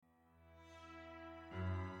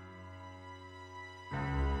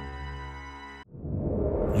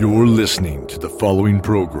You're listening to the following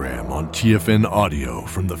program on TFN Audio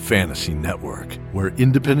from the Fantasy Network, where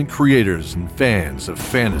independent creators and fans of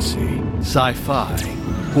fantasy, sci-fi,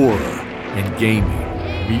 horror, and gaming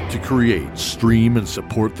meet to create, stream, and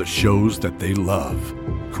support the shows that they love.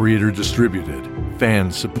 Creator distributed,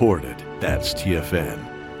 fan supported. That's TFN.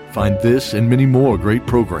 Find this and many more great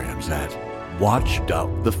programs at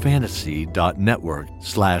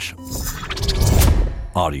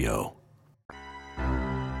watch.thefantasy.network/audio.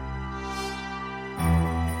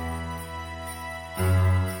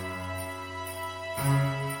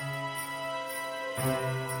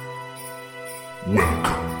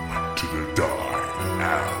 Welcome to the Die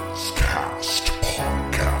As Cast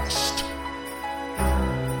podcast.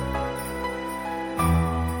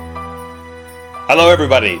 Hello,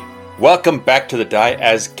 everybody. Welcome back to the Die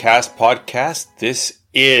As Cast podcast. This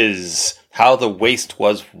is How the Waste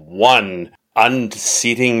Was Won,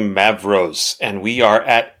 Unseating Mavros, and we are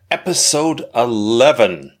at episode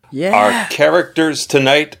 11. Yeah. Our characters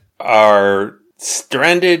tonight are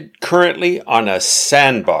stranded currently on a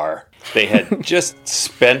sandbar. They had just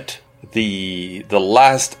spent the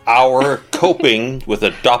last hour coping with a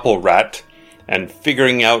Dopple-Rat and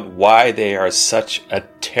figuring out why they are such a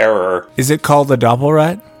terror. Is it called the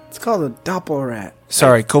Dopple-Rat? It's called a Dopple-Rat.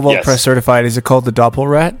 Sorry, Cobalt Yes. Press certified. Is it called the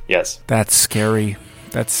Dopple-Rat? Yes. That's scary.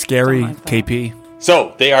 That's scary, Like that. KP.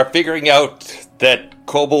 So they are figuring out that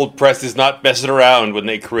Kobold Press is not messing around when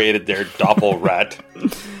they created their Dopple-Rat.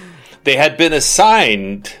 They had been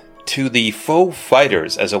assigned to the foe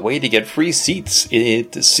fighters as a way to get free seats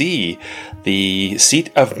to see the seat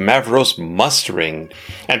of Mavros mustering.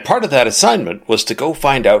 And part of that assignment was to go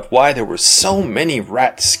find out why there were so many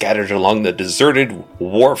rats scattered along the deserted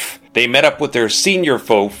wharf. They met up with their senior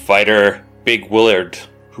foe fighter, Big Willard,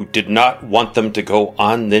 who did not want them to go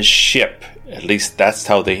on this ship. At least that's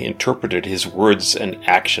how they interpreted his words and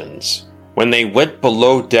actions. When they went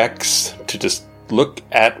below decks to just look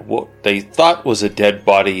at what they thought was a dead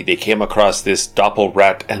body, they came across this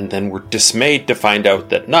Dopple-Rat and then were dismayed to find out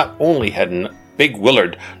that not only had Big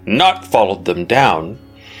Willard not followed them down,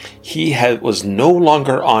 he was no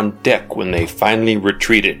longer on deck when they finally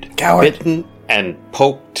retreated. Coward. Bitten and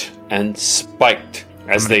poked and spiked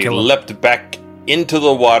as they kill him. leapt back into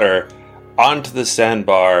the water, onto the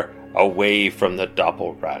sandbar, away from the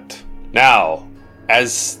Dopple-Rat. Now,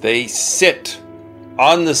 as they sit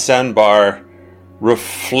on the sandbar,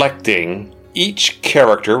 reflecting, each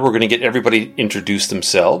character, we're going to get everybody introduce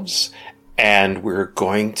themselves, and we're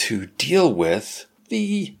going to deal with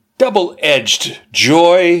the double-edged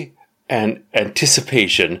joy and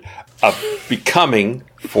anticipation of becoming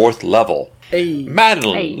 4th level. Hey.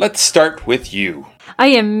 Madeline, Hey. let's start with you. I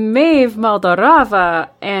am Maeve Maldorava,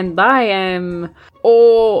 and I am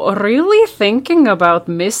really thinking about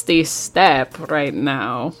Misty Step right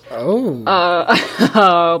now.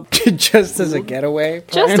 Oh. Just as a getaway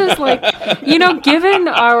plan? Just as, given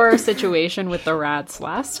our situation with the rats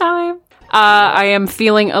last time, I am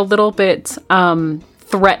feeling a little bit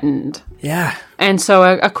threatened. Yeah. And so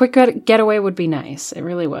a quick getaway would be nice. It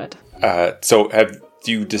really would. So have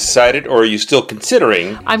you decided, or are you still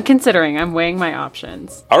considering? I'm considering. I'm weighing my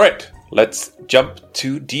options. All right, let's jump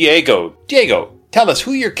to Diego. Diego, tell us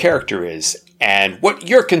who your character is and what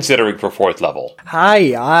you're considering for 4th level.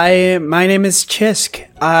 Hi, my name is Xisk.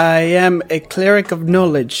 I am a cleric of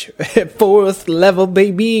knowledge, 4th level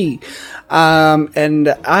baby.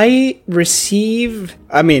 And I receive,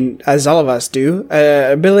 as all of us do,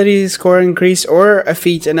 ability score increase or a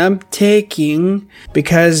feat, and I'm taking,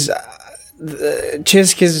 because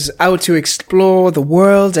Xisk is out to explore the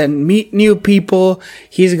world and meet new people,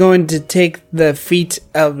 he's going to take the feat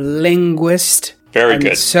of linguist. Very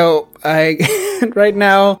good. So right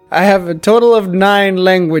now, I have a total of 9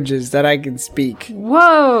 languages that I can speak.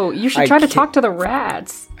 Whoa! You should I try to can't- talk to the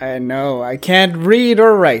rats. I know, I can't read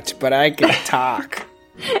or write, but I can talk.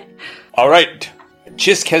 All right,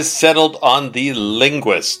 Xisk has settled on the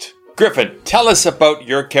linguist. Griffin, tell us about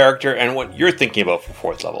your character and what you're thinking about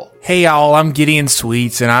for 4th level. Hey y'all, I'm Gideon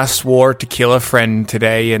Sweets, and I swore to kill a friend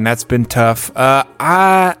today, and that's been tough.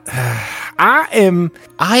 I am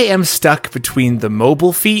stuck between the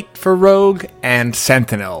mobile feat for Rogue and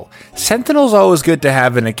Sentinel. Sentinel's always good to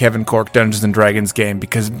have in a Kevin Cork Dungeons & Dragons game,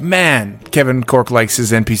 because, man, Kevin Cork likes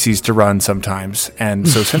his NPCs to run sometimes, and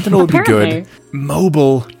so Sentinel would be good.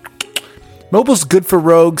 Apparently. Mobile's good for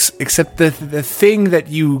rogues, except the thing that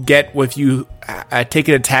you get with you take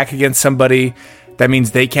an attack against somebody, that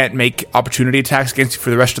means they can't make opportunity attacks against you for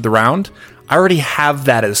the rest of the round. I already have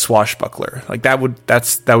that as Swashbuckler. Like that would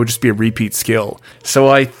just be a repeat skill. So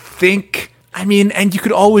I think, and you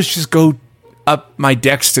could always just go up my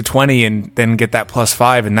dex to 20 and then get that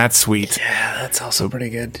 +5, and that's sweet. Yeah, that's also pretty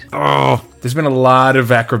good. Oh, there's been a lot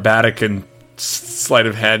of acrobatic and sleight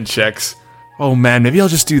of hand checks. Oh man, maybe I'll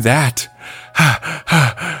just do that.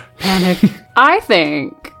 Panic. I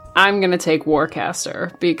think I'm going to take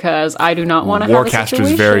Warcaster because I do not want to have a situation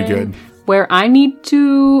Warcaster's very good. where I need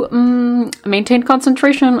to maintain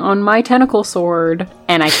concentration on my tentacle sword,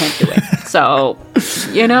 and I can't do it. So,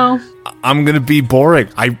 I'm going to be boring.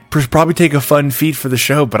 I probably take a fun feat for the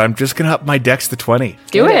show, but I'm just going to up my dex to 20.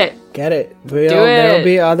 do it. Get it. Do There'll it.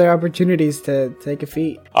 be other opportunities to take a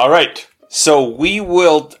feat. All right. So we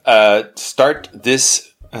will start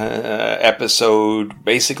this episode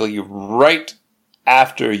basically right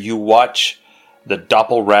after you watch the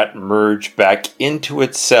Dopple-Rat merge back into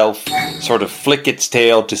itself, sort of flick its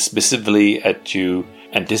tail dismissively at you,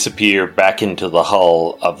 and disappear back into the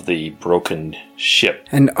hull of the broken ship.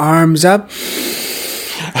 And arms up,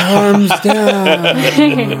 arms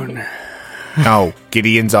down. No,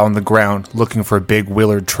 Gideon's on the ground looking for Big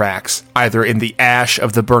Willard tracks. Either in the ash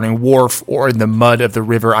of the burning wharf or in the mud of the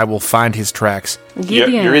river, I will find his tracks.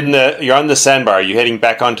 Gideon. You're on the sandbar. Are you heading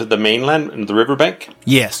back onto the mainland and the riverbank?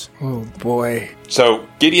 Yes. Oh boy. So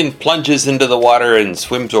Gideon plunges into the water and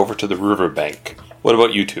swims over to the riverbank. What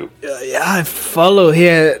about you two? Yeah, I follow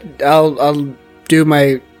here. I'll do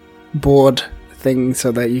my board thing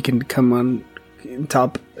so that you can come on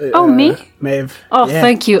top. Me? Maeve. Oh, Yeah.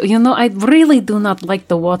 thank you. I really do not like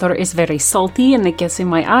the water. It's very salty and it gets in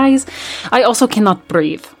my eyes. I also cannot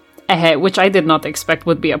breathe, which I did not expect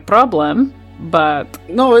would be a problem, but...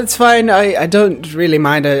 No, it's fine. I don't really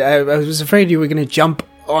mind. I was afraid you were going to jump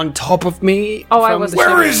on top of me. Oh, I from was- the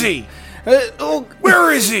Where ship. is he? Oh,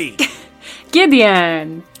 Where is he?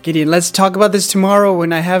 Gideon! Gideon, let's talk about this tomorrow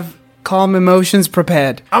when I have calm emotions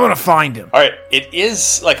prepared. I'm going to find him. All right, it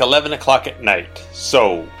is like 11 o'clock at night,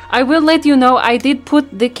 so... I will let you know I did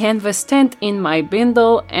put the canvas tent in my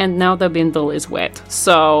bindle, and now the bindle is wet.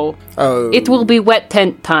 So, it will be wet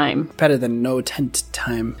tent time. Better than no tent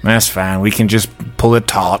time. That's fine. We can just pull it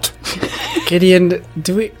taut. Gideon,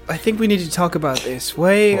 I think we need to talk about this.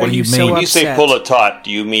 Why What are do you you so mean? When upset? you say pull a tot,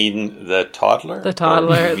 do you mean the toddler? The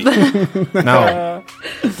toddler. Or do you mean- No.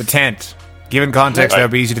 The tent. Given context, that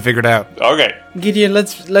would be easy to figure it out. Okay. Gideon,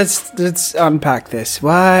 let's unpack this.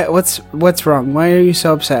 Why? What's wrong? Why are you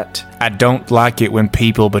so upset? I don't like it when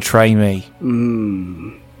people betray me.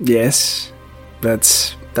 Yes,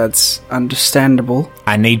 that's understandable.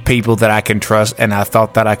 I need people that I can trust, and I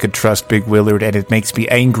thought that I could trust Big Willard, and it makes me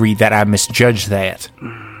angry that I misjudged that.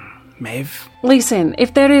 Maeve, Listen,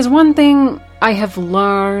 if there is one thing I have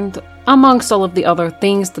learned, amongst all of the other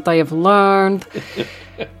things that I have learned,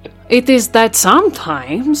 it is that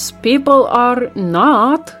sometimes people are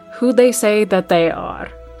not who they say that they are.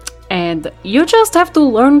 And you just have to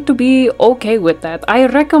learn to be okay with that. I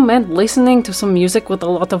recommend listening to some music with a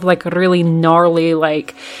lot of really gnarly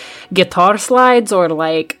guitar slides or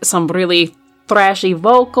some really thrashy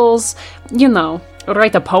vocals.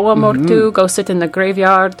 Write a poem or two, go sit in the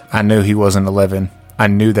graveyard. I knew he wasn't 11. I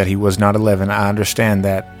knew that he was not 11. I understand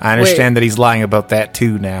that. I understand that he's lying about that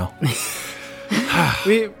too now.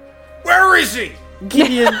 Where is he?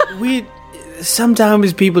 Gideon,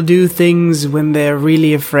 sometimes people do things when they're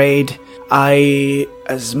really afraid.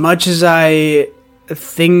 As much as I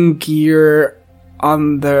think you're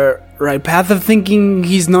on the right path of thinking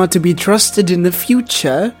he's not to be trusted in the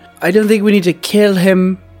future, I don't think we need to kill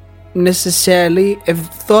him necessarily. If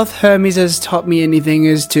Thoth Hermes has taught me anything,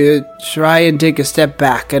 is to try and take a step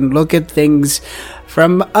back and look at things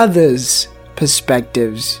from others'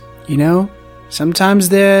 perspectives. Sometimes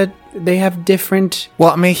they have different...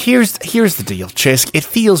 Well, I mean, here's the deal, Xisk. It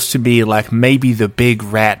feels to me like maybe the big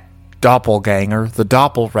rat doppelganger, the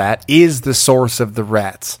Dopple-Rat, is the source of the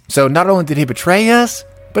rats. So not only did he betray us,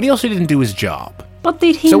 but he also didn't do his job. But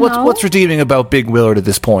did he So know? what's redeeming about Big Willard at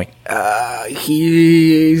this point?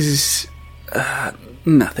 He's...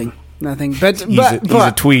 nothing. But He's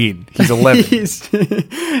a tweed. He's 11.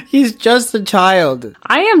 he's just a child.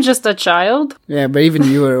 I am just a child. Yeah, but even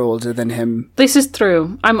you are older than him. This is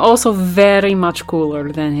true. I'm also very much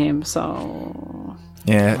cooler than him, so...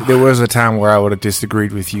 Yeah, there was a time where I would have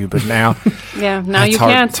disagreed with you, but now Yeah, now it's you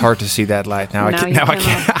hard, can't. It's hard to see that light. Now Now you I cannot.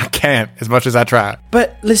 can't. I can't as much as I try.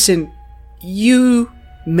 But listen, you,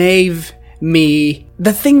 Maeve, me,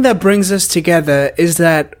 the thing that brings us together is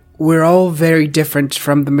that we're all very different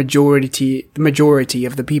from the majority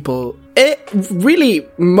of the people. Really,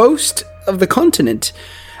 most of the continent.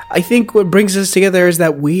 I think what brings us together is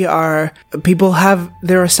that people have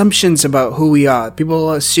their assumptions about who we are.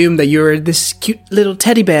 People assume that you're this cute little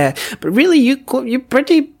teddy bear, but really you're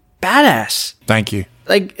pretty badass. Thank you.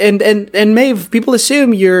 Like, and Maeve, people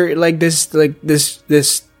assume you're like this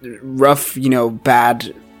rough,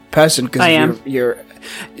 bad person because I am. You're,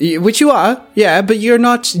 which you are, yeah, but you're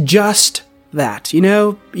not just that.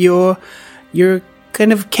 You're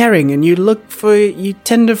kind of caring, and you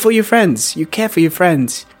tender for your friends, you care for your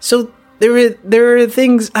friends. So there are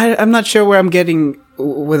things I'm not sure where I'm getting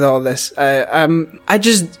with all this. I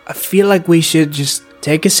feel like we should just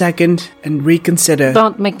take a second and reconsider.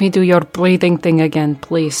 Don't make me do your breathing thing again,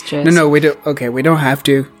 please, Jess. No, we don't. Okay, we don't have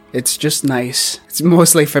to. It's just nice. It's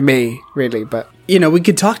mostly for me, really. But, we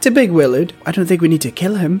could talk to Big Willard. I don't think we need to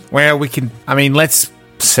kill him. Well, we can... let's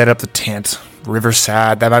set up the tent.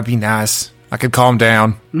 Riverside, that might be nice. I could calm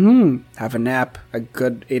down. Have a nap. A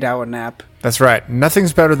good 8-hour nap. That's right.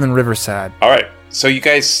 Nothing's better than Riverside. All right. So you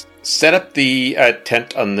guys set up the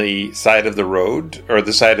tent on the side of the road, or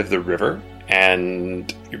the side of the river.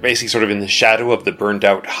 And you're basically sort of in the shadow of the burned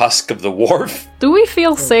out husk of the wharf. Do we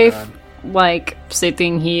feel safe,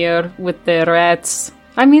 sitting here with the rats?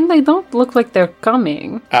 They don't look like they're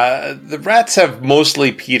coming. The rats have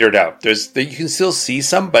mostly petered out. You can still see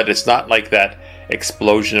some, but it's not like that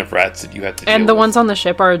explosion of rats that you had to deal And the with. ones on the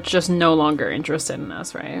ship are just no longer interested in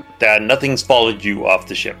us, right? Nothing's followed you off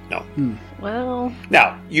the ship, no. Well...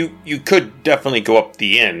 Now, you could definitely go up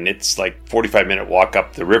the inn. It's like 45-minute walk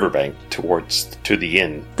up the riverbank to the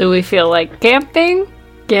inn. Do we feel like camping?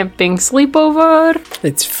 Camping sleepover?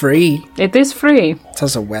 It's free. It is free. It's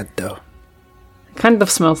also wet, though. Kind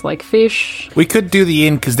of smells like fish. We could do the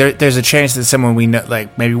inn because there's a chance that someone we know,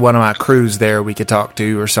 like maybe one of my crews there, we could talk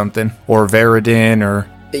to or something. Or Veridin or...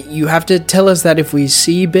 You have to tell us that if we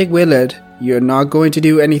see Big Willard, you're not going to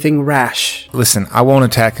do anything rash. Listen, I won't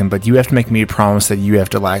attack him, but you have to make me a promise that you have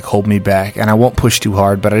to, hold me back. And I won't push too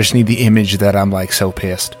hard, but I just need the image that I'm, so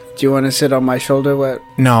pissed. Do you want to sit on my shoulder? What?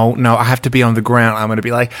 No, I have to be on the ground. I'm going to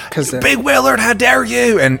be like, Big Willard, how dare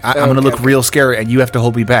you? And I'm going to look real scary, and you have to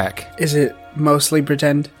hold me back. Is it mostly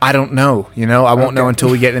pretend? I don't know, I won't know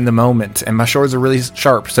until we get in the moment. And my swords are really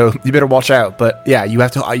sharp, so you better watch out. But yeah, you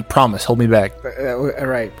have to, I promise, hold me back. All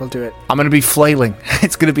right, we'll do it. I'm going to be flailing.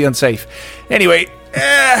 It's going to be unsafe. Anyway,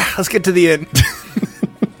 let's get to the inn.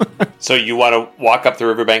 So you want to walk up the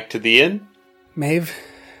riverbank to the inn? Maeve?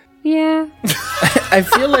 Yeah. I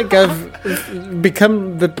feel like I've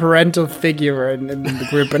become the parental figure in the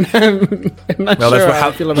group, and I'm not sure how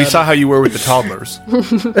I feel about we saw how you were with the toddlers.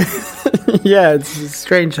 Yeah, it's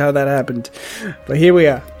strange how that happened. But here we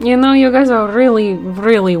are. You guys are really,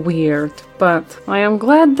 really weird. But I am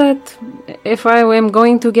glad that if I am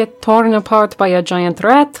going to get torn apart by a giant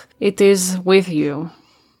rat, it is with you.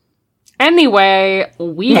 Anyway,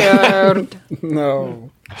 weird.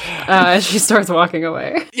 No. She starts walking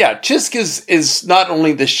away. Yeah, Xisk is not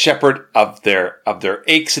only the shepherd of their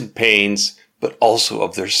aches and pains, but also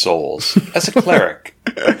of their souls. As a cleric.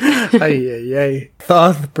 Ay.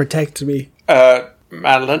 Thoth, protect me.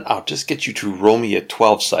 Madeline, I'll just get you to roll me a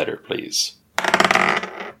 12-sider, please.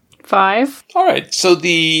 5. All right. So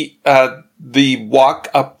the walk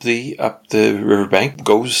up the riverbank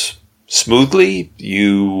goes smoothly.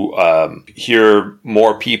 You hear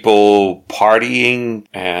more people partying,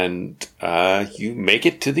 and you make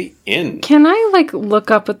it to the inn. Can I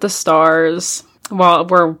look up at the stars while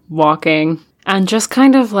we're walking and just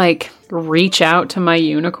kind of reach out to my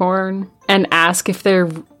unicorn and ask if they're...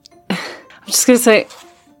 I'm just gonna say,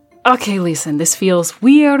 okay, listen, this feels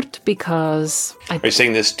weird because... Are you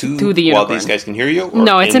saying this to the while unicorn. these guys can hear you? Or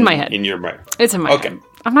No, it's in my head. In your mind. It's in my head.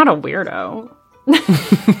 I'm not a weirdo.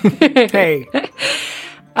 Hey.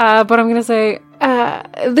 But I'm gonna say,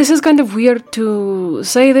 this is kind of weird to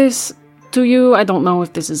say this to you. I don't know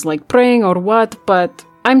if this is praying or what, but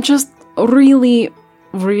I'm just really,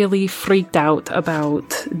 really freaked out about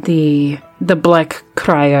the Black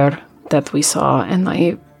Crier that we saw, and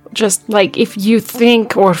I just if you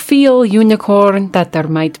think or feel, unicorn, that there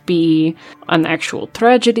might be an actual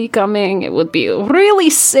tragedy coming, it would be really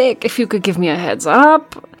sick if you could give me a heads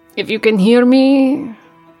up. If you can hear me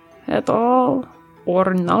at all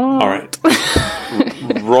or not. All right.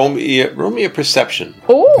 roll me a perception.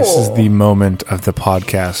 Oh. This is the moment of the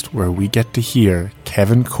podcast where we get to hear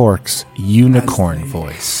Kevin Cork's unicorn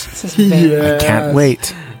voice. This is very I can't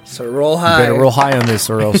wait. So roll You high. better roll high on this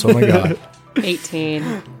or else, oh my god.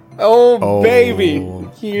 18. Oh, baby.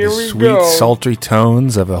 Here the we sweet, go. sultry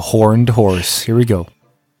tones of a horned horse. Here we go.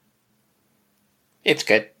 It's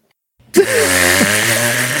good.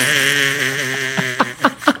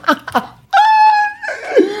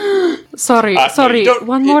 Sorry.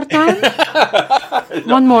 One more time?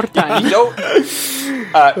 One more time. You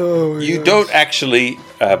don't actually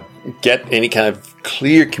get any kind of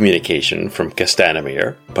clear communication from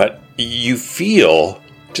Castanamir, but you feel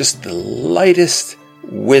just the lightest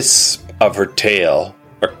wisp of her tail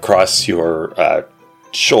across your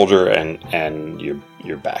shoulder and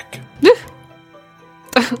your back.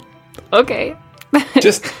 Okay.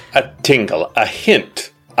 Just a tingle, a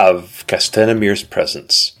hint of Castanamir's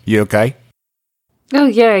presence. You okay? Oh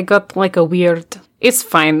yeah, I got like a weird... It's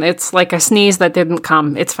fine. It's like a sneeze that didn't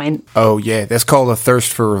come. It's fine. Oh, yeah. That's called a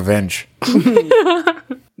thirst for revenge.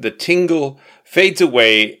 The tingle fades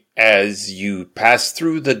away as you pass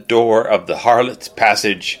through the door of the Harlot's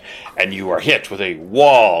Passage, and you are hit with a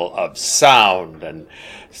wall of sound and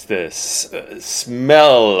the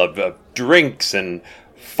smell of drinks and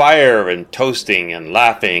fire and toasting and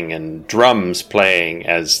laughing and drums playing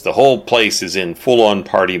as the whole place is in full-on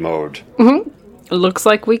party mode. Mm-hmm. Looks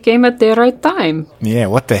like we came at the right time. Yeah,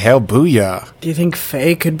 what the hell, booyah. Do you think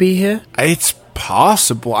Faye could be here? It's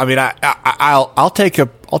possible. I mean, I'll take a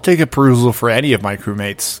perusal for any of my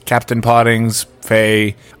crewmates. Captain Poddings,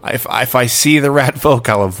 Faye. If I see the rat folk,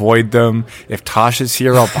 I'll avoid them. If Tasha's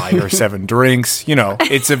here, I'll buy her 7 drinks. You know,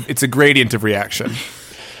 it's a gradient of reaction.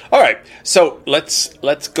 All right, so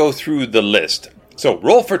let's go through the list. So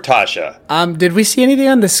roll for Tasha. Did we see anything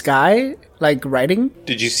on the sky? Like writing?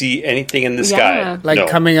 Did you see anything in the sky? Like No.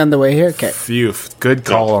 coming on the way here? Okay. Phew, good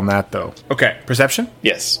call on that, though. Okay, perception?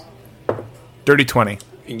 Yes. Dirty 20.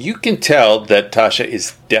 You can tell that Tasha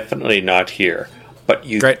is definitely not here, but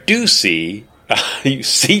you Great. do see you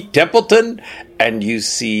see Templeton and you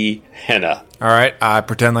see Henna. All right, I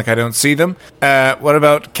pretend like I don't see them. What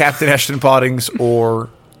about Captain Ashton Poddings or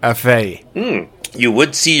Faye? You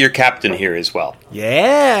would see your captain here as well.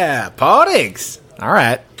 Yeah, Poddings. All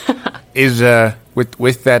right. Is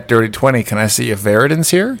with that dirty 20, can I see if Veridon's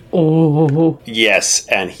here? Oh. Yes,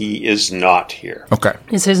 and he is not here. Okay.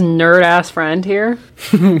 Is his nerd-ass friend here?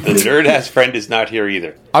 The nerd-ass friend is not here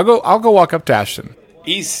either. I'll go walk up to Ashton.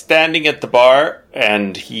 He's standing at the bar,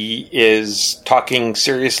 and he is talking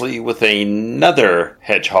seriously with another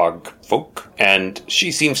hedgehog folk. And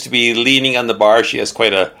she seems to be leaning on the bar. She has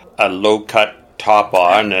quite a low-cut top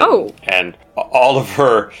on, and all of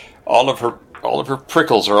her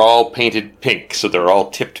prickles are all painted pink, so they're all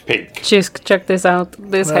tipped pink. Xisk, check this out.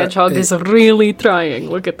 This hedgehog is really trying.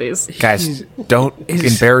 Look at this. Guys, don't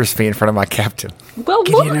embarrass me in front of my captain. Well,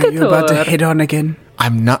 Gideon, look are at you about to her. hit on again?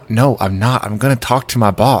 I'm not. No, I'm not. I'm going to talk to my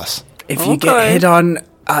boss. If you get hit on,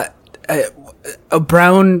 a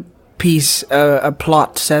brown piece, a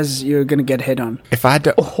plot says you're gonna get hit on. If I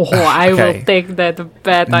do... Oh, I will take that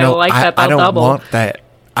bet. I like that. I'll I don't double. want that.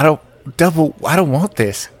 I don't want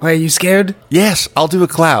this. Why, are you scared? Yes, I'll do a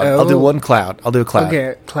cloud. I'll do one cloud. I'll do a cloud.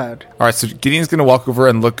 Okay, cloud. All right, so Gideon's going to walk over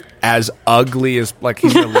and look as ugly as, like,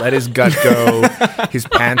 he's going to let his gut go. His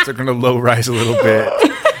pants are going to low rise a little bit.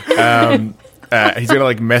 He's going to,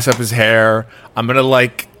 like, mess up his hair. I'm going to,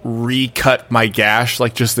 like, recut my gash,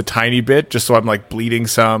 like, just a tiny bit, just so I'm, like, bleeding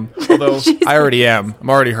some. Although I already am. I'm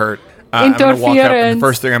already hurt. I'm going to walk up, and the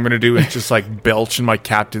first thing I'm going to do is just, like, belch in my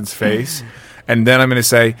captain's face. And then I'm going to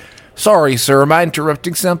say, "Sorry, sir, am I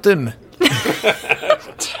interrupting something?"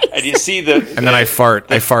 And you see the... And then I fart.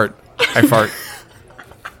 The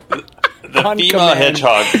female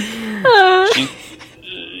hedgehog.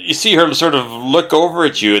 You see her sort of look over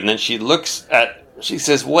at you, and then she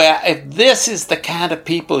says, "Well, if this is the kind of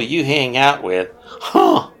people you hang out with,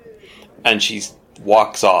 huh?" And she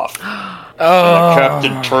walks off. And the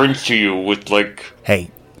captain turns to you with like...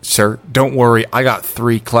 "Hey, sir, don't worry. I got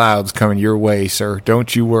 3 clouds coming your way, sir.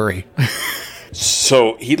 Don't you worry."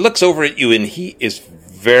 So he looks over at you, and he is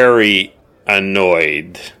very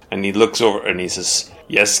annoyed. And he looks over and he says,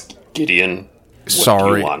 "Yes, Gideon, what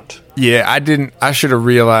do you want?" Yeah, I should have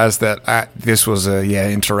realized that this was a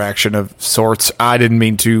interaction of sorts. I didn't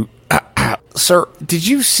mean to. Sir, did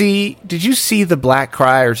you see the Black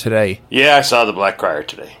Crier today? Yeah, I saw the Black Crier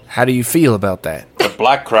today. How do you feel about that? The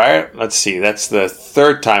Black Crier? Let's see, that's the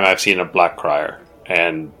 3rd time I've seen a Black Crier.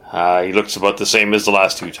 And he looks about the same as the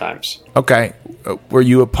last 2 times. Okay. Were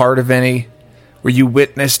you a part of any... Were you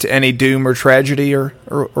witness to any doom or tragedy or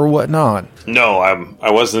whatnot? No,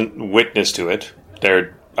 I wasn't witness to it.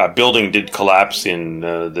 Their building did collapse in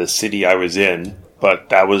the city I was in, but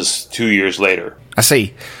that was 2 years later. I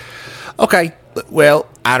see. Okay. Well,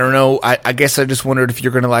 I don't know. I guess I just wondered if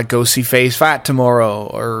you're going to, like, go see Faye's fight tomorrow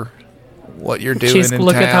or what you're doing in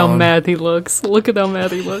look town. at how mad he looks. Look at how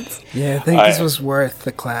mad he looks. Yeah, I think this was worth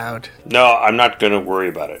the cloud. No, I'm not going to worry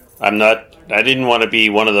about it. I didn't want to be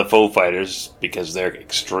one of the foe fighters because they're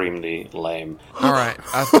extremely lame. All right.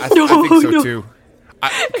 I think so, too.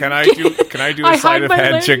 Can I do a sleight of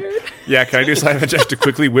hand check? Yeah, can I do a sleight of hand check to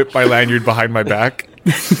quickly whip my lanyard behind my back?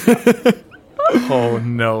 Oh,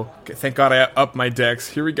 no. Okay, thank God I upped my dex.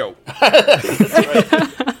 Here we go.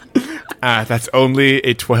 That's only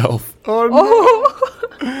a 12. Oh, no.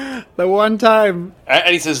 The one time.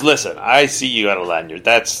 And he says, listen, I see you got a lanyard.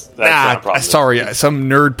 That's not a problem. Sorry, some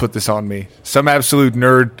nerd put this on me. Some absolute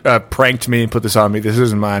nerd pranked me and put this on me. This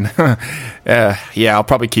isn't mine. Yeah, I'll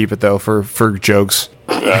probably keep it, though, for jokes.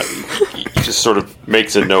 He just sort of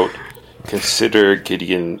makes a note. Consider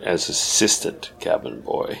Gideon as assistant cabin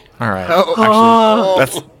boy. All right.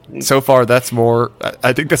 Actually, that's more.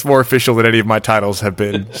 I think that's more official than any of my titles have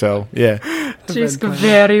been. So yeah, Xisk,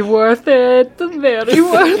 very worth it. Very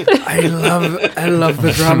worth it. I love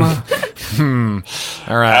the drama.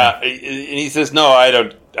 All right. And he says, "No, I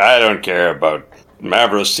don't care about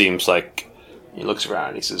Mavros. Seems like." He looks around.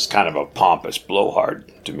 And he says, "Kind of a pompous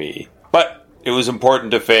blowhard to me, but." It was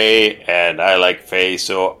important to Faye, and I like Faye,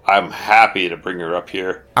 so I'm happy to bring her up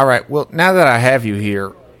here. All right. Well, now that I have you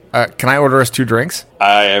here, can I order us 2 drinks?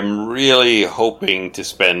 I am really hoping to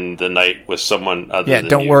spend the night with someone other than you. Yeah,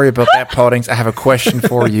 don't worry about that, Poddings. I have a question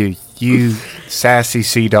for you, you sassy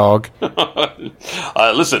sea dog.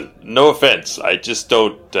 Listen, no offense. I just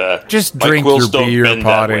don't... just my drink quills your don't beer, bend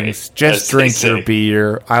that way, Poddings. Just as drink they your say.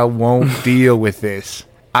 beer. I won't deal with this.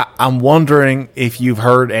 I'm wondering if you've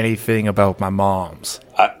heard anything about my mom's.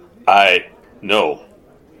 No,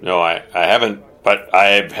 I haven't. But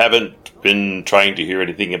I haven't been trying to hear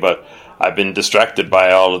anything about. I've been distracted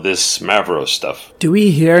by all of this Mavros stuff. Do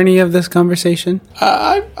we hear any of this conversation?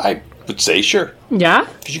 I would say sure. Yeah?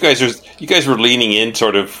 Because you guys were leaning in,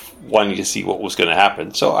 sort of wanting to see what was going to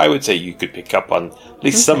happen. So I would say you could pick up on at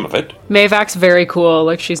least some of it. Maeve acts very cool,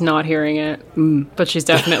 like she's not hearing it. But she's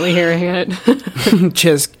definitely hearing it.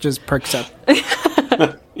 Xisk just perks up.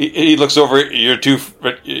 He looks over at your two.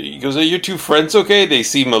 He goes, "Are your 2 friends okay?" They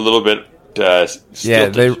seem a little bit. Yeah,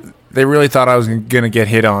 they really thought I was going to get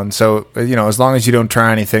hit on. So as long as you don't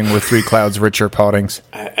try anything, we're 3 clouds richer, Poddings.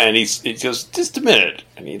 And he goes, "Just a minute."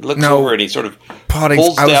 And he looks over and he sort of Poddings,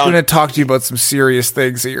 pulls I was down. going to talk to you about some serious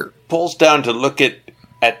things here. Pulls down to look at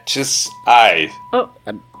Xisk's eye,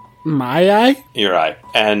 My eye? your eye,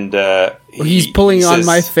 and He's pulling on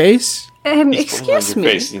my face? He's pulling on Excuse your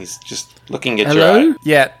me. face, and he's just looking at Hello? your eye.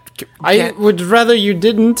 Yeah. I would rather you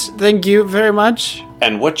didn't. Thank you very much.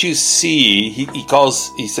 And what you see,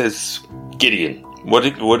 he says, "Gideon,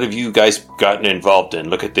 what have you guys gotten involved in?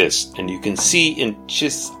 Look at this." And you can see in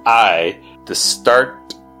Xisk's eye the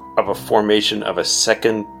start of a formation of a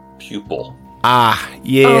second pupil.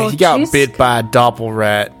 He got Xisk? bit by a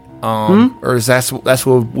Dopple-Rat. Or is that's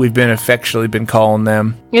what we've been affectionately been calling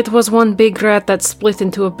them. It was one big rat that split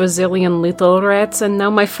into a bazillion little rats, and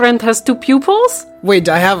now my friend has 2 pupils? Wait,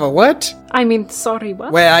 I have a what? I mean, sorry,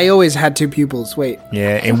 what? Wait, I always had 2 pupils. Wait.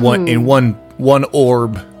 Yeah, in one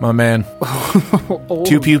orb, my man.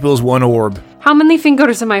 2 pupils, 1 orb. How many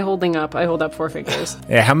fingers am I holding up? I hold up 4 fingers.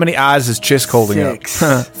 Yeah, how many eyes is Xisk holding 6.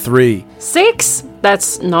 up? 3. 6?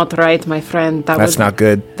 That's not right, my friend. That's not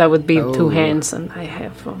good. That would be 2 hands, and I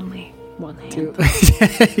have only 1 hand.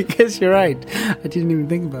 I guess you're right. I didn't even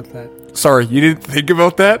think about that. Sorry, you didn't think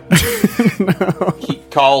about that? He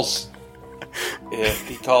calls.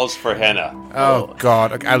 He calls for Henna. Oh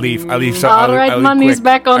God! Okay, I leave. So All right, money's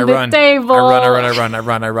back on the table. I'm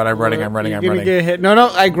running. You're gonna get hit. No,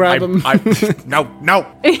 I grab him. No.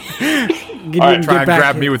 Gideon, Try and get back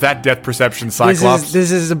grab here. me with that depth perception, Cyclops.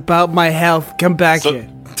 This is about my health. Come back So here.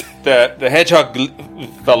 the hedgehog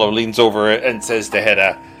fellow leans over and says to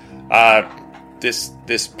Henna,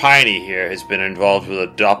 "This Piney here has been involved with a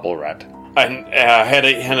Dopple-Rat." And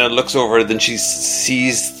Henna looks over, then she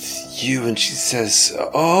sees you and she says,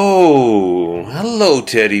 "Oh, hello,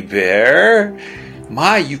 teddy bear.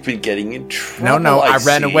 My, you've been getting in trouble." No, I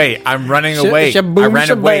ran see." away. I'm running away. Shaboom, I ran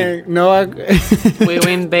away. shabang. No, We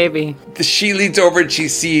win, baby. She leans over and she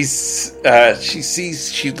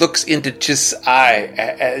looks into Xisk's eye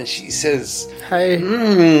and she says, Hi.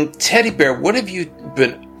 "Teddy bear, what have you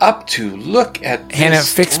been up to? Look at this." Hannah,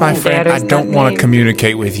 fix my friend. that I is don't the want to name.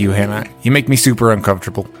 communicate with you, Hannah. You make me super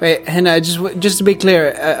uncomfortable. Wait, Henna, just to be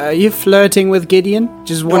clear, are you flirting with Gideon?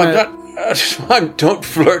 Just No, wanna. I'm not. Don't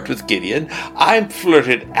flirt with Gideon. I'm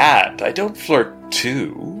flirted at. I don't flirt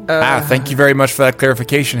to. Thank you very much for that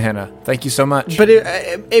clarification, Hannah. Thank you so much. But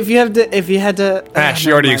if you had to, she never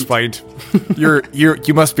already mind. explained. You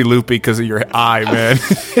must be loopy because of your eye, man.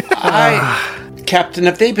 Captain,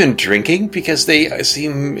 have they been drinking? Because they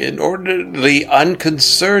seem inordinately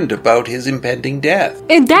unconcerned about his impending death.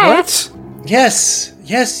 In death? Yes.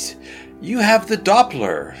 You have the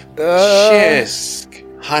Doppler. Xisk.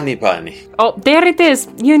 honey bunny. Oh, there it is.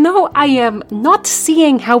 You know, I am not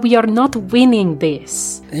seeing how we are not winning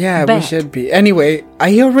this. Yeah, Bet. we should be. Anyway,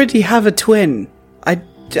 I already have a twin.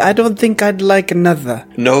 I don't think I'd like another.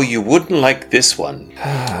 No, you wouldn't like this one.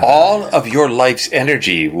 All of your life's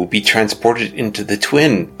energy will be transported into the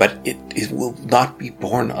twin, but it will not be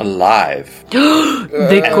born alive.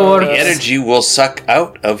 The And corpse. the energy will suck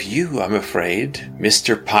out of you, I'm afraid,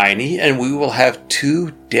 Mr. Piney, and we will have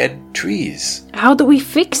 2 dead trees. How do we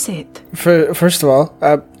fix it? First of all,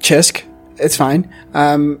 Xisk, it's fine.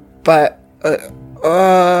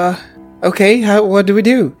 Okay, what do we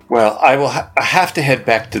do? Well, I will I have to head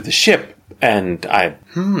back to the ship, and I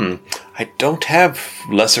don't have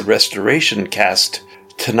lesser restoration cast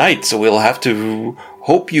tonight, so we'll have to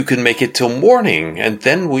hope you can make it till morning, and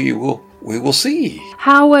then we will see.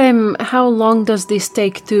 How long does this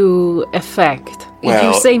take to effect?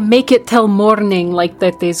 Well- You say make it till morning, like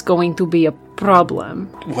that is going to be a problem.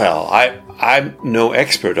 Well, I'm no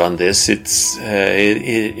expert on this. It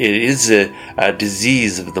is a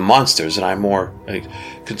disease of the monsters, and I'm more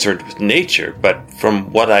concerned with nature. But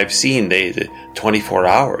from what I've seen, they 24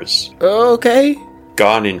 hours. Okay.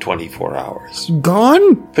 Gone in 24 hours.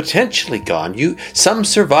 Gone? Potentially gone. Some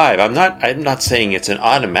survive. I'm not saying it's an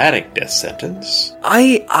automatic death sentence.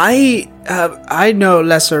 I know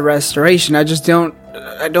lesser restoration. I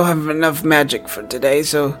don't have enough magic for today,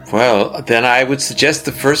 so... Well, then I would suggest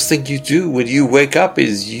the first thing you do when you wake up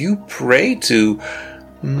is you pray to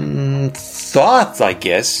Thoth, I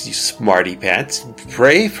guess, you smarty pants.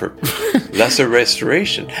 Pray for lesser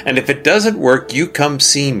restoration. And if it doesn't work, you come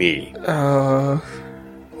see me.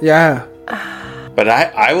 Yeah. But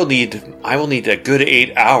I will need a good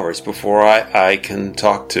 8 hours before I can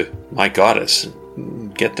talk to my goddess and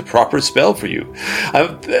get the proper spell for you.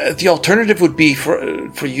 The alternative would be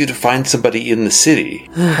for you to find somebody in the city.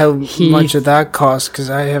 How much would that cost? Because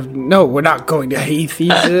No, we're not going to Heath.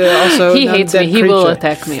 He's also He not a hates me. dead He will creature.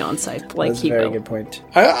 attack me on sight. Like That's he a very will. good point.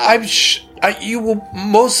 You will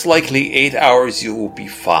most likely 8 hours. You will be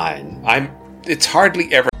fine. It's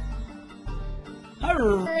hardly ever.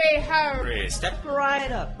 Hurry, step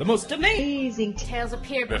right up. The most amazing Tales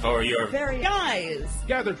appear before your very eyes,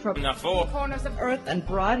 gathered from the four corners of earth and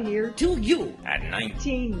brought here to you at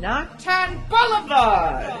 19 Nocturne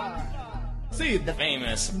Boulevard, See the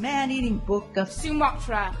famous man-eating book of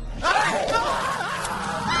Sumatra.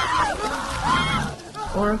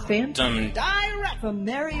 or a phantom direct from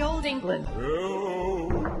merry old England.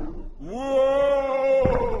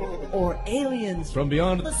 Or aliens from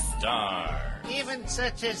beyond the star. Even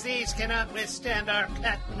such as these cannot withstand our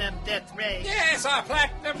platinum death ray. Yes, our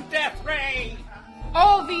platinum death ray!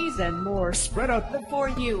 All these And more spread out before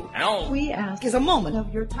you. and all we ask is a moment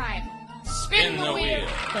of your time. Spin the wheel.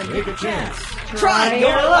 take a chance. Try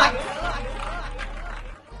your luck.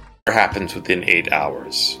 happens within 8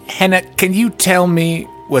 hours. Hannah, can you tell me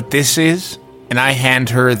what this is? And I hand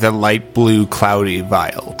her the light blue cloudy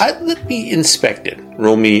vial. Let me inspect it.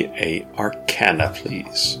 Roll me a Arcana,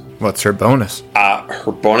 please. What's her bonus?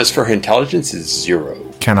 Her bonus for her intelligence is 0.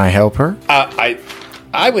 Can I help her?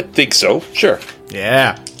 I would think so. Sure.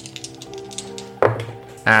 Yeah.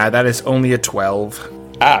 That is only a 12.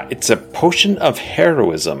 It's a potion of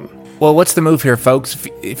heroism. Well, what's the move here, folks?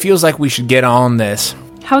 It feels like we should get on this.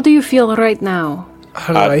 How do you feel right now?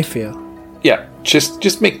 How do I feel? Yeah,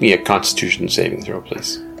 just make me a Constitution saving throw,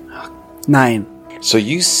 please. 9. So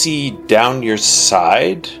you see down your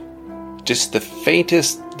side, just the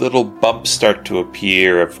faintest little bumps start to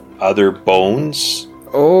appear of other bones.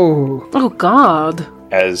 Oh. Oh, God.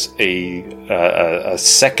 As a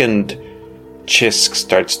second Xisk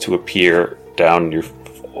starts to appear down your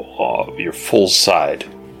full side.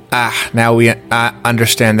 Now we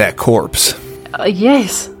understand that corpse.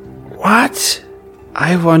 Yes. What?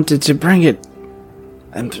 I wanted to bring it.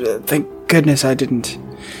 And thank goodness I didn't.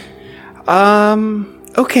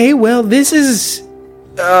 Okay, well, this is...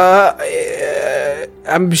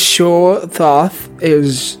 I'm sure Thoth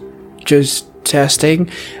is just testing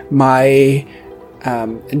my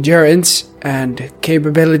endurance and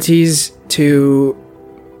capabilities to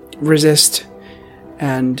resist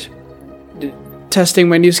and testing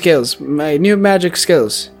my new skills, my new magic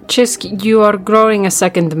skills. Xisk, you are growing a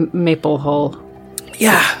second maple hole.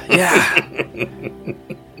 Yeah.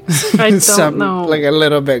 I don't know. Like a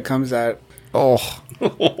little bit comes out. Oh,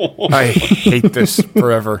 I hate this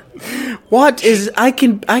forever. What is I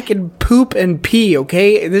can poop and pee,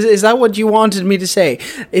 okay? Is that what you wanted me to say?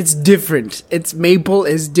 It's different. It's maple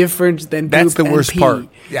is different than poop That's the and worst pee. part.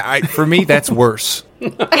 Yeah, for me, that's worse.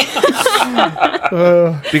 Because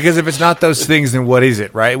if it's not those things, then what is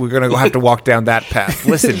it, right? We're going to have to walk down that path.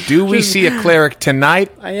 Listen, do we see a cleric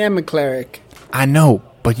tonight? I am a cleric. I know,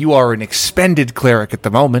 but you are an expended cleric at the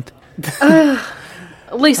moment.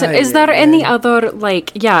 Listen, is there any other,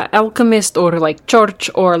 alchemist or, church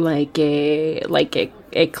or, a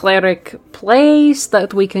cleric place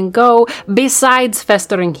that we can go besides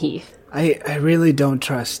Festering Heath? I really don't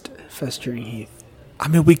trust Festering Heath. I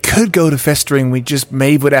mean, we could go to Festering,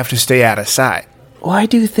 Maeve would have to stay out of sight. Why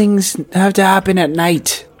do things have to happen at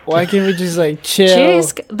night? Why can't we just, chill?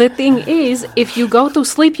 Xisk, the thing is, if you go to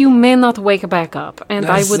sleep, you may not wake back up, and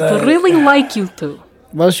I would really like you to.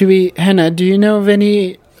 Well, Hannah, do you know of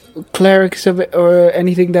any clerics or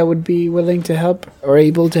anything that would be willing to help or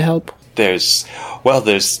able to help? There's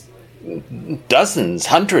dozens,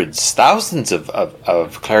 hundreds, thousands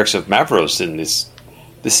of clerics of Mavros in this.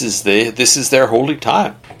 This is their holy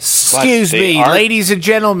time. Excuse me, ladies and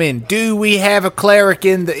gentlemen, do we have a cleric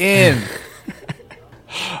in the inn?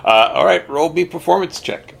 All right, roll me performance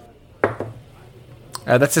check.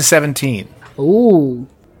 That's a 17. Ooh.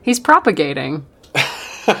 He's propagating.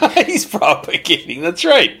 He's propagating, that's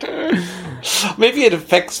right. Maybe it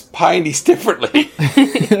affects Pionies differently.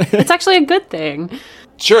 It's actually a good thing.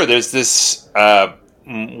 Sure, there's this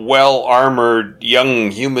well-armored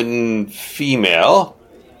young human female.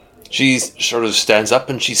 She sort of stands up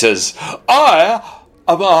and she says, I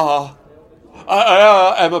am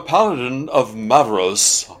a paladin of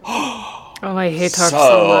Mavros. Oh, I hate her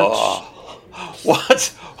so much.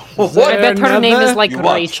 What? I bet her name is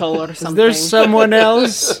Rachel or something. Is there someone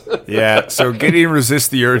else? Yeah, so Gideon resists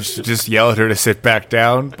the urge to just yell at her to sit back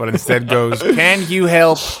down, but instead goes, can you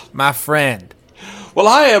help my friend? Well,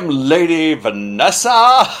 I am Lady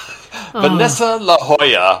Vanessa. Vanessa La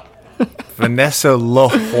Jolla. Vanessa La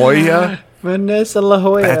Jolla? Vanessa La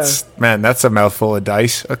Jolla. That's a mouthful of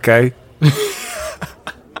dice. Okay.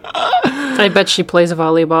 I bet she plays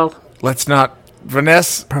volleyball. Let's not.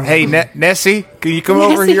 Vanessa, hey, Nessie, can you come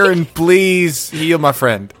over here and please heal my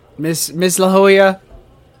friend? Miss La Jolla?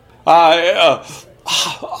 I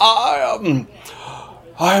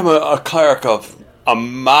am a cleric of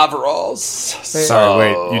Mavros.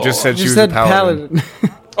 Sorry, wait, you just said she was a paladin.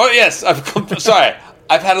 Oh, yes, sorry.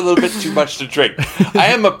 I've had a little bit too much to drink. I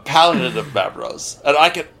am a paladin of Mavros, and I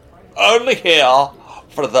can only heal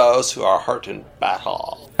for those who are hurt in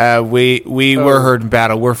battle. We were hurt in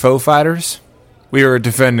battle. We're foe fighters. We were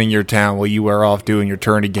defending your town while you were off doing your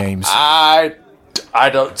tourney games. I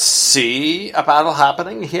don't see a battle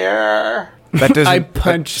happening here. That doesn't. I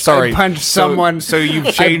punched someone. So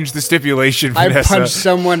you've changed the stipulation, Vanessa. I punched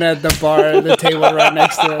someone at the bar at the table right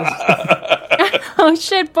next to us. Oh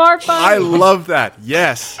shit, bar fight. I love that.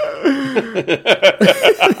 Yes.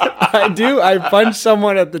 I do. I punched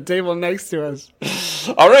someone at the table next to us.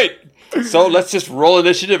 All right. So let's just roll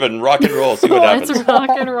initiative and rock and roll. See what happens. Let's rock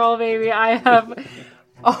and roll, baby. I have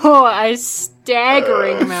a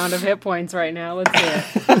staggering amount of hit points right now. Let's see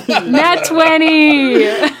it. Nat 20!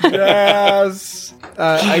 Yes!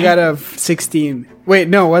 I got a 16. Wait,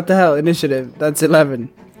 no, what the hell? Initiative. That's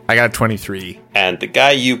 11. I got a 23. And the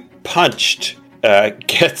guy you punched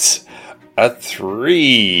gets a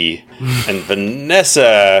 3. And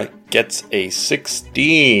Vanessa gets a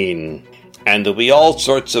 16. And there'll be all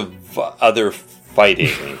sorts of other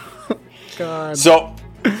fighting. God. So,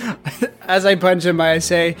 as I punch him, I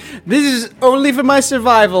say, "This is only for my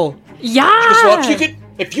survival." Yeah. Well,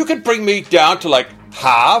 if you could bring me down to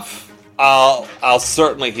half, I'll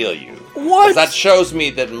certainly heal you. What? That shows me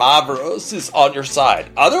that Mavros is on your side.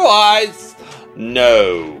 Otherwise,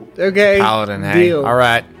 no. Okay. Paladin, hey. Deal. All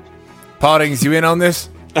right. Poddings, you in on this?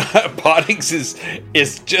 Poddings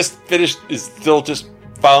is just finished. Is still just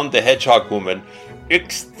found the hedgehog woman.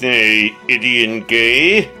 Ixnay, Gideon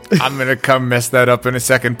gay. I'm going to come mess that up in a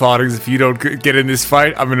second, Poddings. If you don't get in this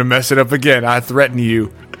fight, I'm going to mess it up again. I threaten you.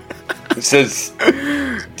 It says,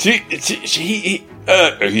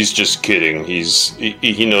 he's just kidding.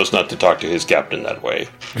 He knows not to talk to his captain that way.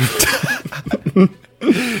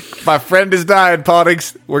 My friend is dying,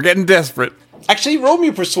 Poddings. We're getting desperate. Actually, roll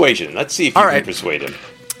me persuasion. Let's see if you can persuade him.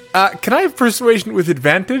 Can I have persuasion with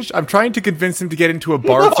advantage? I'm trying to convince him to get into a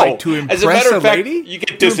bar fight to impress as a matter of fact, lady. You get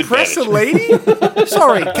to disadvantage. impress a lady?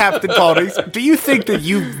 Sorry, Captain Poddings. Do you think that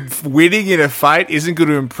you winning in a fight isn't going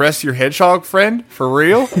to impress your hedgehog friend? For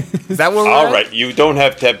real? Is that what we're All at? right, you don't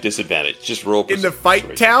have to have disadvantage. Just roll In the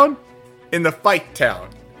fight town? In the fight town.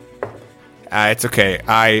 It's okay.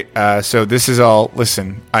 So this is all.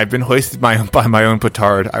 Listen, I've been hoisted by my own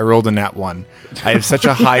petard. I rolled a nat 1. I have such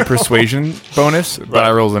a high persuasion bonus, but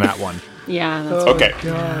I rolled a nat 1. Yeah, that's Okay.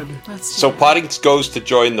 God. So Pottings goes to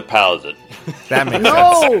join the paladin. That makes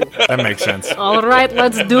sense. That makes sense. all right.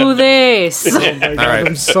 Let's do this. Oh my God, right.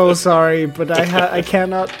 I'm so sorry, but I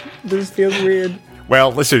cannot. This feels weird.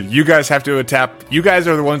 Well, listen, you guys have to attack. You guys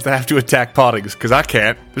are the ones that have to attack Pottings, because I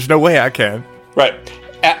can't. There's no way I can. Right.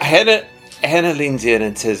 Hannah leans in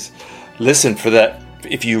and says, "Listen, for that,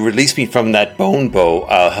 if you release me from that bone bow,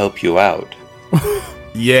 I'll help you out."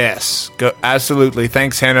 Yes, absolutely.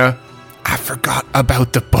 Thanks, Hannah. I forgot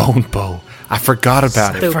about the bone bow. I forgot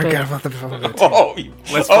about it. Stupid. Forget about the phone. Oh,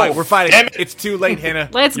 Let's fight. We're fighting. damn it. It's too late, Hannah.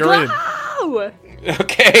 Let's You're in. go.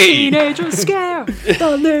 Okay. Teenagers scare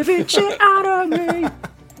the living shit out of me.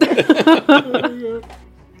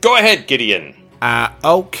 Go ahead, Gideon.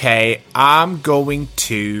 Okay, I'm going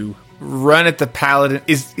to run at the paladin.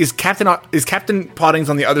 Is Captain Pottings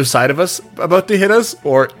on the other side of us about to hit us,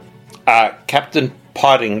 or? Captain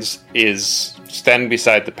Pottings is standing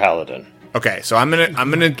beside the paladin. Okay, so I'm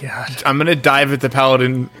gonna dive at the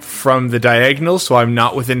paladin from the diagonal, so I'm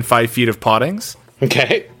not within 5 feet of Pottings.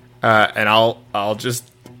 Okay. And I'll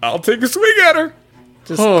take a swing at her.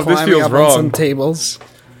 Just this climbing feels up wrong. on some tables.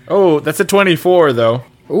 Oh, that's a 24 though.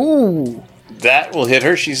 Ooh, That will hit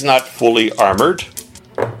her. She's not fully armored.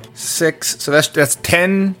 6. So that's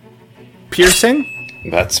 10 piercing.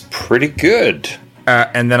 That's pretty good.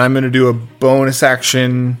 And then I'm gonna do a bonus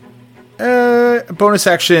action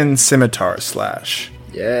scimitar slash.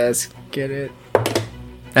 yes, get it.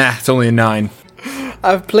 It's only a 9.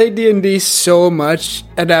 I've played D&D so much,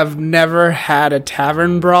 and I've never had a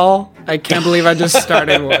tavern brawl. I can't believe I just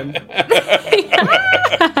started one.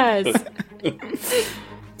 Yes.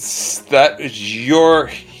 That is your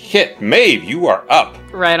hit. Maeve, you are up.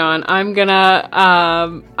 Right on. I'm gonna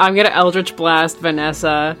Eldritch Blast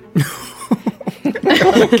Vanessa.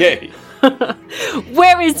 Okay.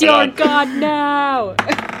 Where is your god now?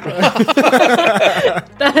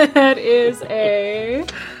 That is a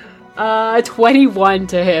 21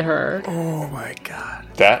 to hit her. Oh my God.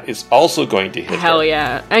 That is also going to hit Hell her.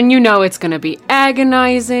 yeah. And you know it's gonna be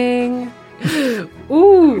agonizing.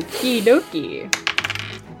 Ooh, kidoki.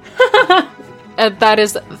 That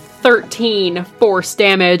is 13 force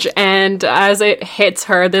damage, and as it hits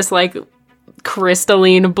her, this like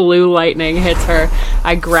crystalline blue lightning hits her.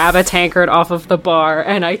 I grab a tankard off of the bar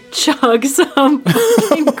and I chug some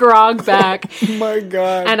grog back. Oh my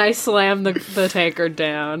God. And I slam the tankard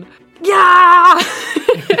down. Yeah!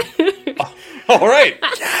 All right.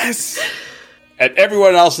 Yes. And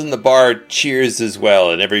everyone else in the bar cheers as well,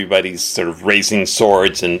 and everybody's sort of raising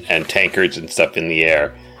swords and tankards and stuff in the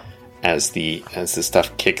air as the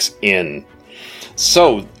stuff kicks in.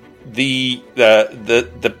 So the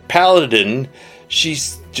paladin,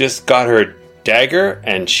 she's just got her dagger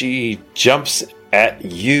and she jumps at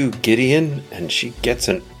you, Gideon, and she gets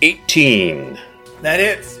an 18. That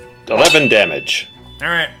hits. 11 damage. All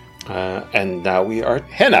right. And now we are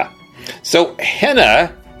Henna. So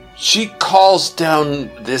Henna, she calls down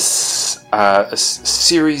this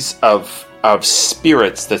series of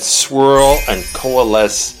spirits that swirl and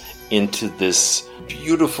coalesce into this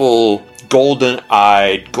beautiful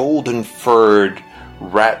golden-eyed, golden-furred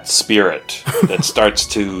rat spirit that starts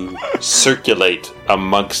to circulate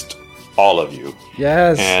amongst all of you.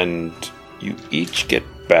 Yes. And you each get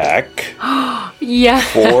back Yes.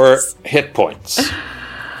 4 hit points.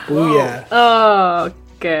 Ooh, yeah.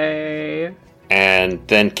 Okay. And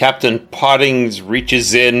then Captain Pottings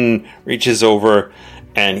reaches over,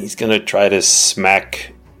 and he's going to try to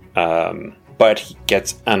smack, but he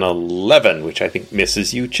gets an 11, which I think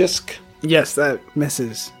misses you, Xisk. Yes, that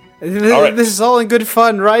misses. All right. This is all in good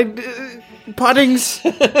fun, right? Pottings.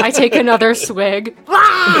 I take another swig.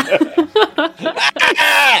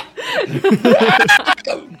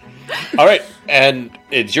 All right, and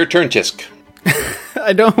it's your turn, Xisk.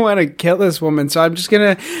 I don't want to kill this woman, so I'm just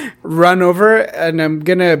gonna run over and I'm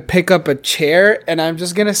gonna pick up a chair and I'm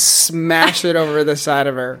just gonna smash it over the side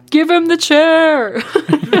of her. Give him the chair.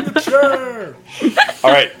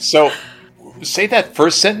 All right, so say that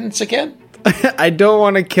first sentence again, I don't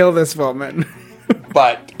want to kill this woman,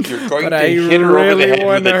 but you're going but to I hit her over the really head with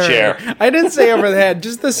want a her. chair. I didn't say over the head,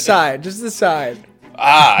 just the side,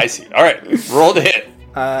 Ah, I see. All right, roll the hit.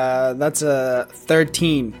 That's a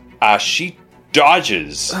 13. She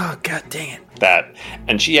dodges Oh, god dang it. that,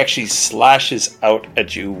 and she actually slashes out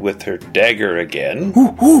at you with her dagger again,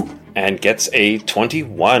 and gets a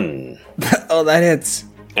 21. Oh, that hits.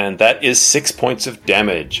 And that is 6 points of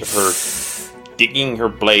damage of her digging her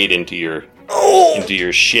blade into your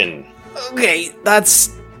shin. Okay,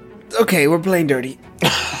 that's... Okay, we're playing dirty.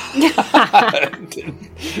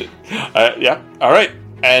 Yeah, all right.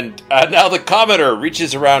 And now the commoner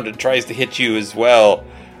reaches around and tries to hit you as well.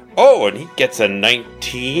 Oh, and he gets a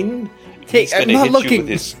 19. Hey, He's I'm gonna not hit looking.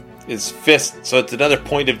 you with his fist, so it's another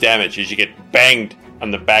point of damage as you get banged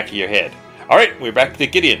on the back of your head. All right, we're back to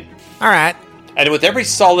Gideon. All right. And with every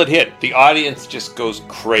solid hit, the audience just goes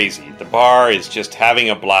crazy. The bar is just having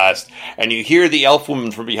a blast, and you hear the elf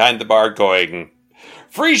woman from behind the bar going,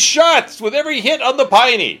 "Free shots with every hit on the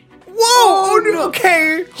piney." Whoa!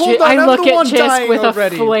 Okay, hold on. I I'm look the at one Xisk dying with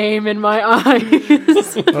already. a flame in my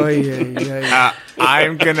eyes. Oh, yeah.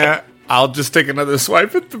 I'll just take another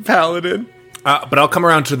swipe at the paladin. But I'll come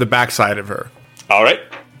around to the backside of her. All right.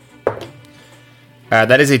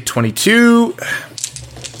 That is a 22.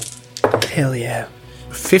 Hell yeah.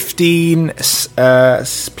 15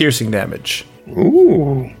 piercing damage.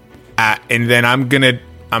 Ooh. And then I'm gonna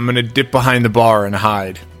dip behind the bar and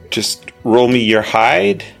hide. Just roll me your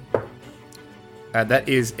hide. That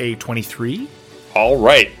is a 23. All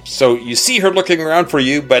right. So you see her looking around for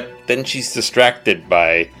you, but then she's distracted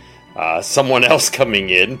by someone else coming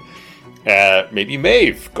in. Maybe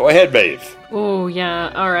Maeve. Go ahead, Maeve. Oh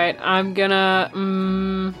yeah. All right. I'm gonna.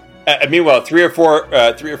 Meanwhile, three or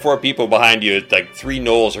four people behind you, like 3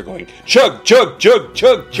 gnolls, are going chug, chug, chug,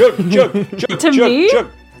 chug, chug, chug, chug, To chug, me? chug.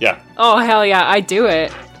 Yeah. Oh hell yeah! I do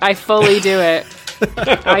it. I fully do it.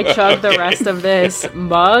 I chug the rest of this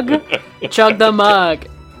mug. Chug the mug.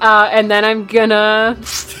 And then I'm gonna.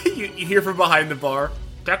 you hear from behind the bar.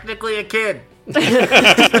 Technically a kid.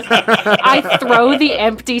 I throw the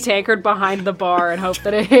empty tankard behind the bar and hope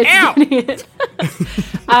that it hits Gideon.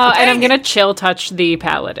 And I'm gonna chill touch the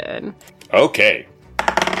paladin. Okay.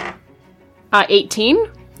 18?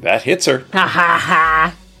 That hits her. Ha ha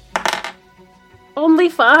ha. Only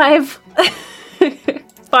 5.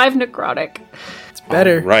 5 necrotic.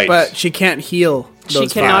 Better, Right. but she can't heal. She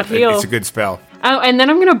those cannot five. heal. It's a good spell. Oh, and then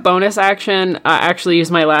I'm gonna bonus action actually use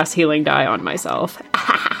my last healing die on myself.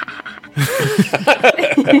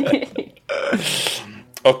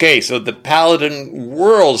 Okay, so the paladin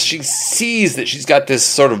whirls. She sees that she's got this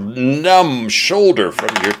sort of numb shoulder from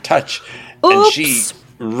your touch. And she Oops.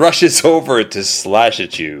 rushes over to slash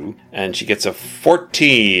at you. And she gets a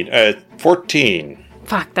 14.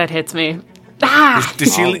 Fuck, that hits me. Ah! Did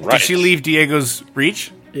she All right. did she leave Diego's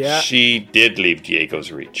reach? Yeah. She did leave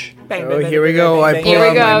Diego's reach. Oh, here we go. I pull Here we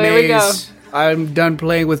out go, my here we go. mace. I'm done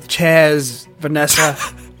playing with Chaz, Vanessa.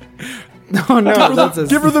 Oh no, that's a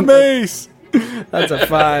Give her the mace. that's a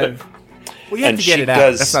 5. Well, you have And to get she it out.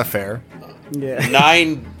 does- That's not fair. Yeah.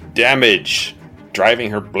 9 damage,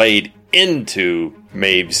 driving her blade into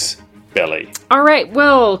Maeve's belly. All right,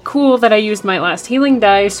 well, cool that I used my last healing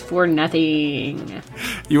dice for nothing.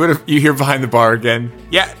 You hear behind the bar again.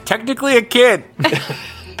 Yeah, technically a kid.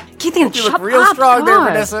 Gideon, You look real strong there,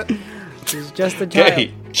 Vanessa. She's just a child.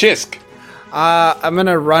 Okay, Xisk. I'm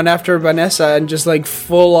gonna run after Vanessa and just like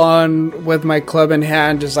full on with my club in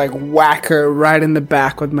hand, just like whack her right in the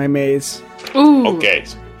back with my mace. Ooh. Okay,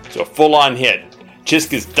 so a full-on hit.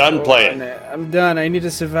 Xisk is done playing. I'm done. I need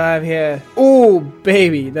to survive here. Ooh,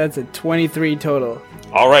 baby, that's a 23 total.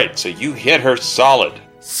 All right, so you hit her solid.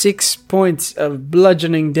 6 points of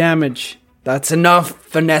bludgeoning damage. That's enough,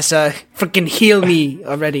 Vanessa. Freaking heal me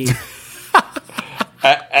already.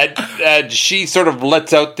 And she sort of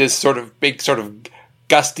lets out this sort of big, sort of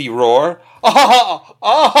gusty roar. Oh,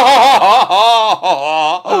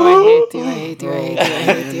 I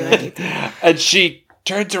hate you. And she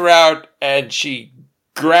turns around and she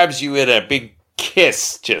grabs you in a big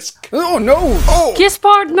kiss, Xisk. Oh no! Oh! Kiss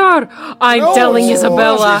partner! I'm telling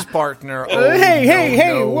Isabella. His partner. Oh,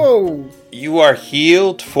 Hey! Whoa! You are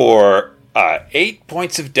healed for 8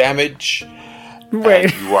 points of damage. Wait.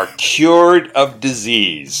 And you are cured of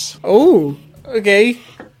disease. Oh, okay.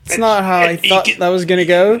 It's not how I thought that was gonna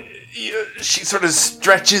go. She sort of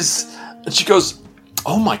stretches and she goes,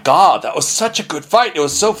 "Oh my god, that was such a good fight. It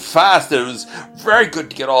was so fast. It was very good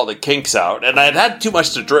to get all the kinks out. And I'd had too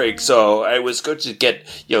much to drink, so it was good to get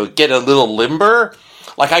a little limber.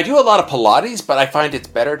 Like, I do a lot of Pilates, but I find it's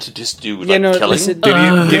better to just do killing. Listen,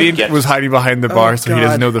 Gideon was hiding behind the bar, so he God.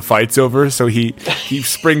 doesn't know the fight's over. So he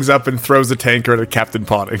springs up and throws a tankard at Captain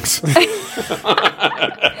Pottings. All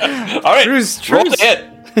right, Truce. roll the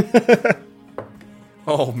hit.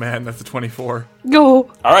 Oh man, that's a 24.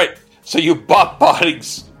 Go. All right, so you bop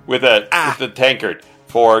Pottings with the tankard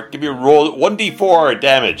give me a roll 1d4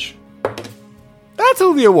 damage. That's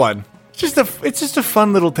only a 1. It's just a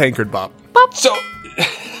fun little tankard bop. So,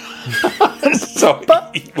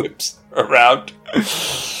 he whips around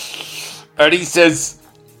and he says,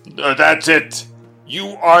 "That's it.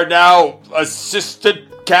 You are now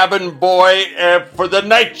assistant cabin boy for the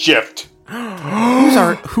night shift.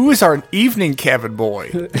 Who is our evening cabin boy?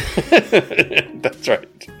 That's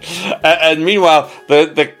right. And meanwhile,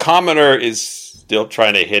 the commoner is still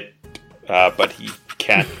trying to hit, but he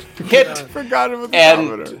can't hit. Forgot about the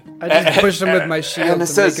commoner. I just pushed him with my shield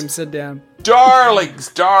to make him sit down.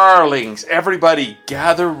 Darlings, everybody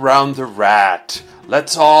gather round the rat.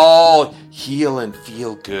 Let's all heal and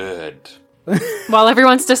feel good. While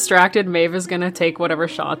everyone's distracted, Maeve is gonna take whatever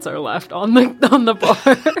shots are left on the bar.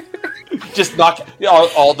 Just knock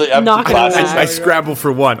all the empty Knock it glasses. back. I scramble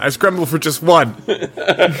for one. I scramble for just one.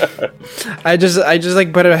 I just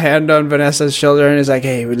like put a hand on Vanessa's shoulder and is like,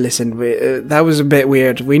 "Hey, listen, that was a bit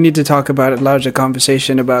weird. We need to talk about a larger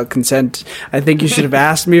conversation about consent. I think you should have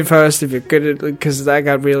asked me first if you could, because that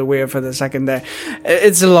got real weird for the second there.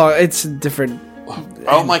 It's different."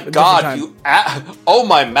 Oh my God! Oh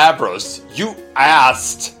my Mavros! You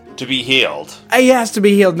asked to be healed. I asked to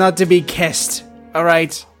be healed, not to be kissed. All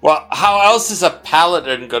right. Well, how else is a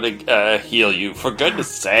paladin going to heal you? For goodness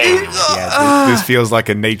sake! Yeah, this feels like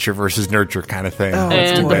a nature versus nurture kind of thing.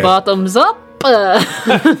 And the bottoms up.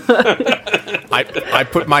 I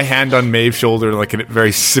put my hand on Maeve's shoulder like in a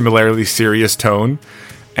very similarly serious tone,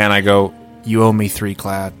 and I go, "You owe me 3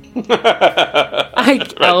 cloud." I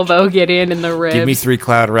elbow Gideon in the ribs. Give me 3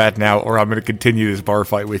 cloud rat now, or I'm going to continue this bar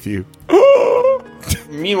fight with you.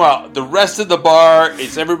 Meanwhile, the rest of the bar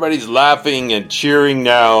is everybody's laughing and cheering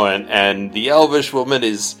now, and the elvish woman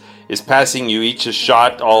is passing you each a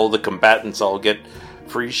shot. All the combatants all get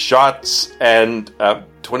free shots and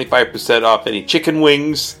 25% off any chicken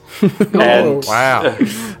wings. And Wow.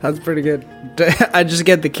 That's pretty good. I just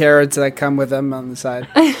get the carrots that come with them on the side.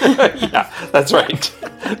 Yeah, that's right.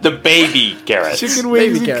 The baby carrots. Chicken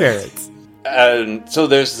wings Baby and carrots. carrots. So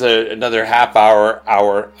there's another half hour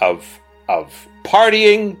of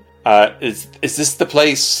partying. Is this the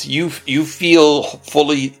place you feel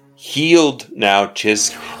fully healed now,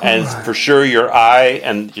 Xisk? And for sure your eye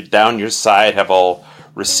and down your side have all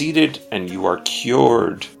receded, and you are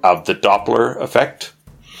cured of the Doppler effect.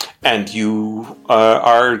 And you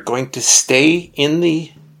are going to stay in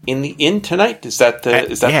the inn tonight. Is that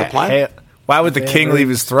the plan? Hey, why would the king leave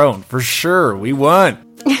his throne? For sure, we won.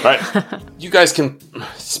 Right. You guys can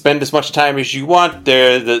spend as much time as you want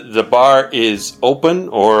there. The bar is open,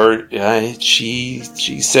 or she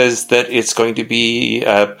says that it's going to be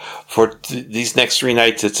for these next 3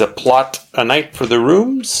 nights. It's a night for the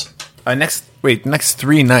rooms. Next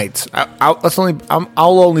 3 nights.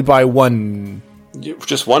 I'll only buy one.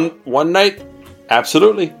 Just one night.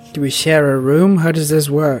 Absolutely. Do we share a room? How does this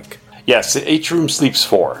work? Yes. Each room sleeps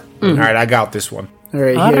 4. All right, I got this one. All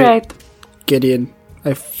right, All here, right. Gideon.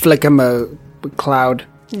 I flick him a cloud.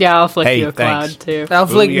 Yeah, I'll flick Hey, you a thanks. cloud too. I'll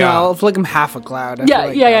flick yeah. I'll flick him half a cloud. I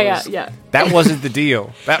Yeah, feel like yeah. That wasn't the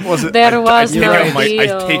deal. That wasn't. There was no I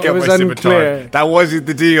deal. take It out was my scimitar. unclear. That wasn't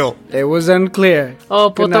the deal. It was unclear. Oh,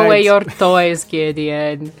 put Good away night. your toys,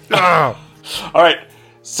 Gideon. Oh. All right.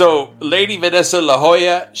 So Lady Vanessa La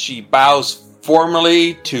Jolla, she bows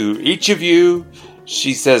formally to each of you.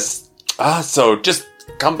 She says, so just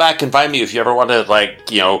come back and find me if you ever want to,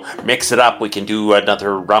 mix it up. We can do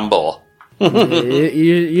another rumble.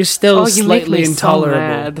 You're still You make slightly me so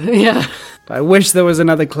intolerable. mad. Yeah. I wish there was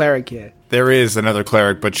another cleric here. There is another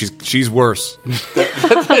cleric, but she's worse.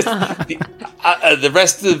 The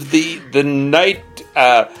rest of the night,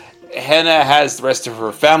 Hannah has the rest of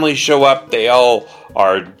her family show up. They all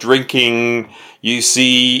are drinking. You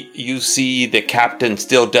see the captain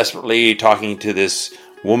still desperately talking to this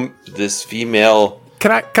woman, this female.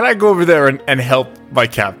 Can I go over there and help my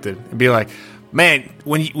captain and be like, man,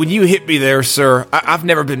 when you hit me there, sir, I've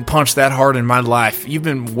never been punched that hard in my life. You've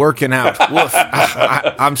been working out. Woof.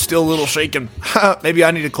 I'm still a little shaken. Maybe I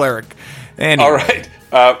need a cleric. Anyway. All right,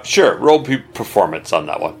 sure. Roll performance on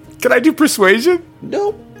that one. Can I do persuasion?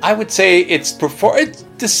 No, I would say it's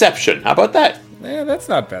deception. How about that? Yeah, that's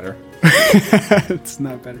not better. It's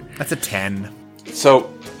not better. That's a 10. So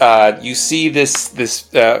you see this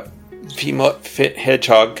female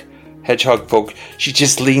hedgehog folk. She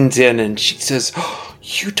just leans in and she says, oh,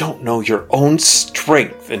 "You don't know your own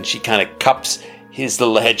strength." And she kind of cups his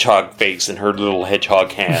little hedgehog face in her little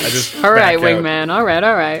hedgehog hands. All right, wingman. All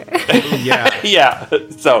right. Yeah. Yeah.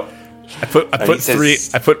 So I put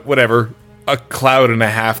a cloud and a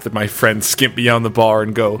half that my friend skimp beyond the bar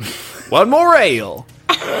and go, one more ale.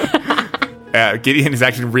 Gideon is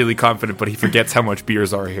actually really confident, but he forgets how much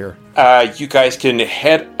beers are here. you guys can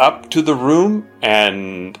head up to the room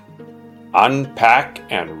and unpack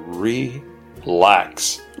and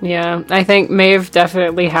relax. Yeah, I think Maeve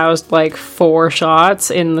definitely housed like 4 shots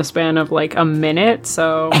in the span of like a minute,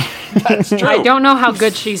 so That's true. I don't know how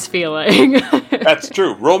good she's feeling. That's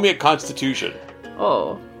true. Roll me a constitution.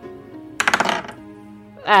 Oh.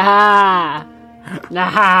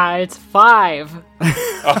 It's 5.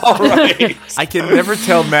 All right. I can never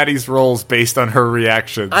tell Maddie's rolls based on her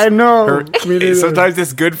reactions. I know. Sometimes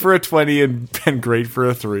it's good for a 20 and great for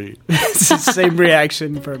a 3. It's the same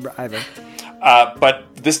reaction for either. But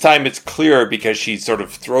this time it's clearer because she sort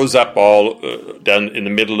of throws up all down in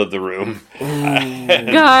the middle of the room.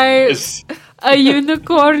 Guys, a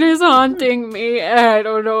unicorn is haunting me, and I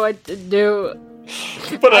don't know what to do.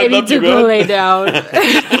 But I need to go lay down.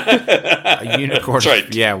 A unicorn. That's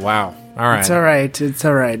right. Yeah, wow. All right. It's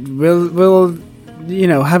all right. We'll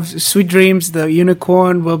have sweet dreams. The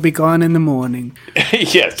unicorn will be gone in the morning.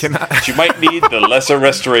 Yes. She might need the lesser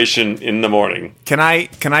restoration in the morning. Can I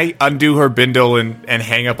undo her bindle and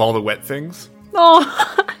hang up all the wet things?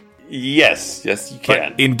 Oh. Yes, you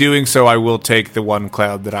can. But in doing so, I will take the 1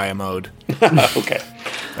 cloud that I am owed. Okay.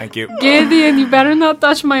 Thank you. Gideon, you better not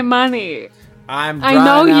touch my money. I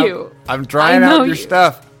know you. I'm drying out your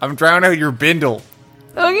stuff. I'm drying out your bindle.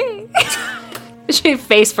 Okay. She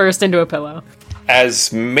face first into a pillow.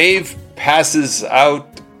 As Maeve passes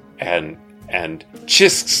out and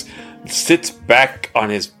Xisk sits back on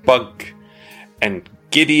his bunk and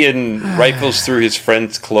Gideon rifles through his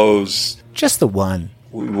friend's clothes. Just the 1.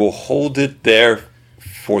 We will hold it there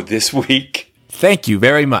for this week. Thank you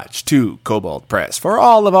very much to Cobalt Press for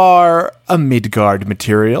all of our Midgard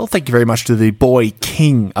material. Thank you very much to the boy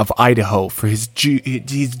king of Idaho for his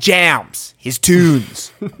jams, his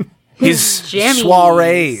tunes, his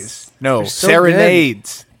soirees, so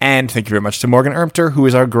serenades. And thank you very much to Morgan Ermter, who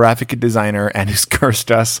is our graphic designer and who's cursed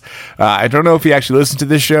us. I don't know if he actually listens to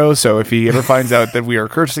this show, so if he ever finds out that we are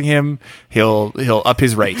cursing him, he'll up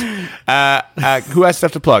his rate. Who has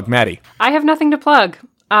stuff to plug? Maddie. I have nothing to plug.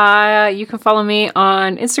 You can follow me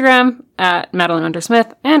on Instagram at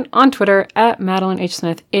Madeline_Smith and on Twitter at Madeline H.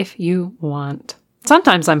 Smith if you want.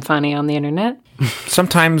 Sometimes I'm funny on the internet.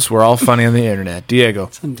 Sometimes we're all funny on the internet. Diego.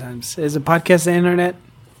 Sometimes. Is a podcast the internet?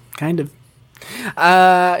 Kind of.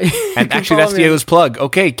 And actually, that's Diego's plug.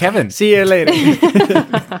 Okay, Kevin. See you later. You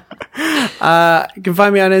can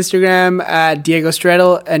find me on Instagram at Diego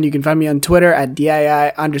Strettle, and you can find me on Twitter at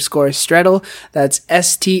DII_Strettle. That's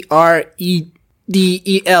STREDEL.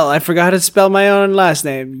 I forgot how to spell my own last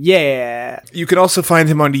name. Yeah. You can also find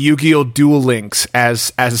him on Yu-Gi-Oh! Duel Links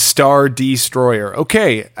as Star Destroyer.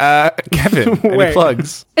 Okay, Kevin, any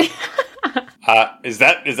plugs? Is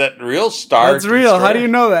that real? Star? That's real. How do you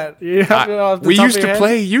know that? You have to know off the we top used of your to head?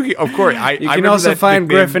 play Yu-Gi-Oh! Of course. You can also find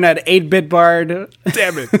Griffin at 8-Bit Bard.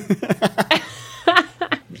 Damn it.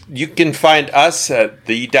 You can find us at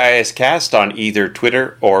the Dias Cast on either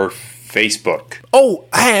Twitter or Facebook. Oh,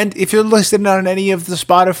 and if you're listening on any of the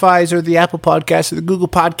Spotifys or the Apple Podcasts or the Google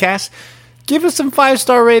Podcasts, give us some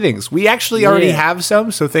 5-star ratings. We actually already have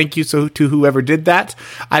some, so thank you to whoever did that.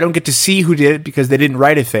 I don't get to see who did it because they didn't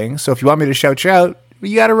write a thing. So if you want me to shout you out,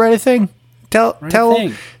 you got to write a thing.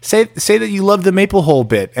 Say that you love the Maple Hole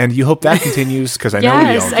bit, and you hope that continues because I know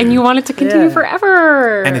we all do. And you want it to continue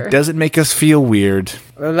forever. And it doesn't make us feel weird.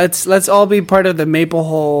 Well, let's all be part of the Maple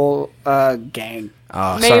Hole gang.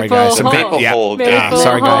 Oh, sorry guys.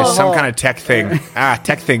 Sorry guys. Some kind of tech thing.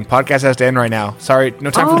 Tech thing. Podcast has to end right now. Sorry, no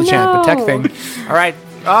time for the chant, but tech thing. All right.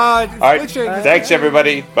 All right. Thanks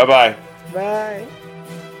everybody. Bye-bye. Bye.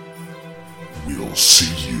 We'll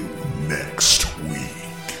see you next week.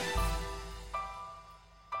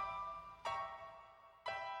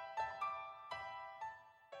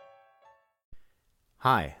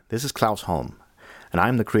 Hi, this is Klaus Holm, and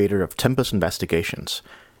I'm the creator of Tempest Investigations.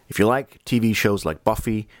 If you like TV shows like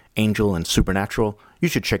Buffy, Angel, and Supernatural, you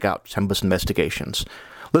should check out Tempest Investigations.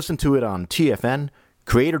 Listen to it on TFN,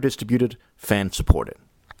 creator-distributed, fan-supported.